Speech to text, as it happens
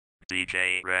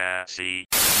DJ Razzie.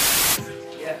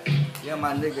 Yeah,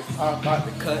 my niggas are about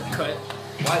to cut.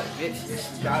 White bitch, yeah,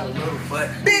 she got a little butt.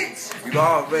 Bitch! You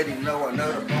already know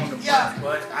another on the butt,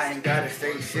 but I ain't gotta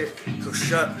say shit, so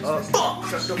shut up.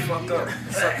 Shut the fuck up.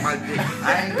 Suck my dick.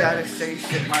 I ain't gotta say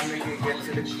shit, my nigga, get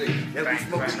to the clip. Yeah, we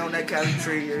smoking on that Cali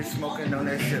tree, yeah, smoking on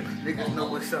that shit. Niggas know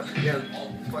what's up, yeah,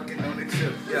 fucking on the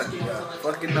trip, yeah,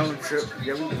 fucking on the trip.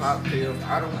 Yeah, we pop pills.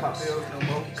 I don't pop pills no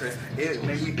more, cause it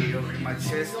made me ill. My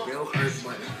chest still hurts,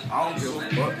 but I don't give a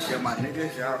fuck. Yeah, my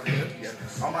niggas out here,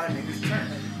 yeah, all my niggas turn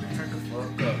the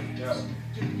fuck up, yeah.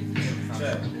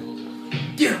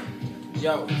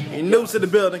 Yo, He new to the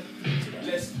building.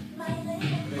 listen.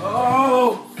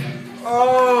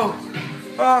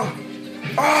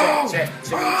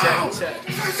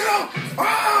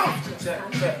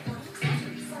 Check.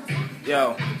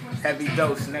 Yo, heavy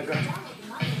dose, nigga.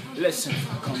 Listen,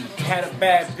 had a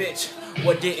bad bitch.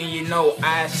 What didn't you know?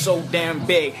 Eyes so damn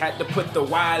big, had to put the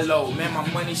Y low. Man, my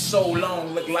money so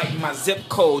long, look like my zip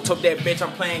code. Told that bitch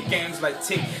I'm playing games like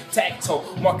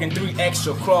tic-tac-toe, marking 3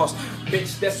 extra cross.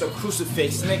 Bitch, that's a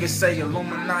crucifix. Niggas say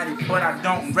Illuminati, but I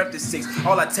don't rep the 6.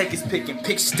 All I take is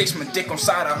pick sticks, my dick on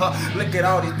side of her. Look at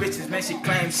all these bitches, man, she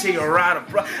claims she a rider,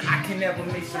 bruh. I can never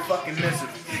miss your fucking misery.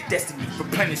 Destiny,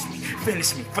 replenish me,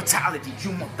 finish me, fatality.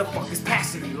 You motherfuckers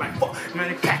passing me like fuck,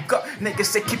 man, pack up. Niggas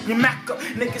say keep your Mac up.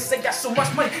 Niggas say got so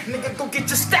much money, nigga go get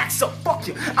your stacks up. Fuck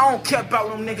you, I don't care about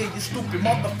them nigga, you stupid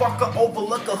motherfucker.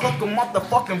 Overlook a hook, a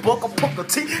motherfucking book, a poker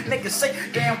T. Niggas say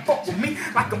damn fuck with me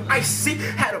like I'm icy.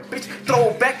 Had a bitch throw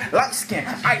it back light skin,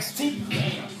 iced tea.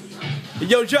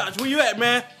 Yo, Josh, where you at,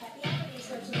 man?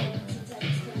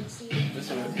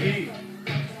 Listen to me.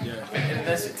 Yeah. And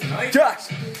listen tonight.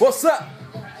 Josh, what's up?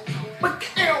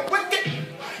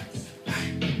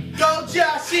 Yo,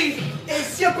 Joshy,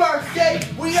 it's your birthday.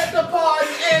 We at the party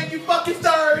and you fucking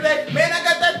 30. Man, I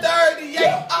got that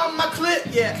 38 on my clip.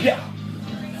 Yeah. Yeah.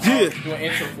 Do an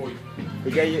intro for you. We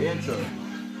got your intro.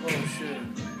 Oh shit.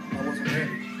 I wasn't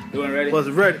ready. You ain't ready?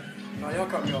 Wasn't ready. No, y'all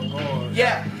caught me off guard.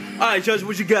 Yeah. All right, Josh,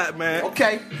 what you got, man?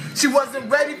 Okay. She wasn't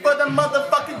ready for the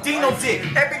motherfucking Dino dick.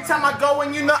 Every time I go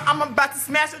and you know I'm about to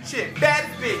smash her chick.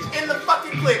 Baddest bitch in the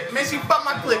fucking clip. Man, she fucked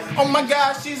my clip. Oh my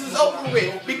god, she's just over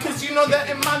with. Because you know that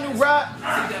in my new ride,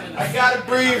 I gotta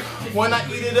breathe when I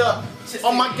eat it up.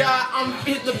 Oh my god, I'm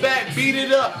hit the back, beat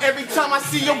it up. Every time I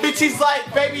see your bitch, he's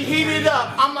like, baby, heat it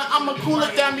up. I'm like, I'ma cool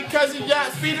it down because you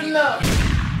got speeding up.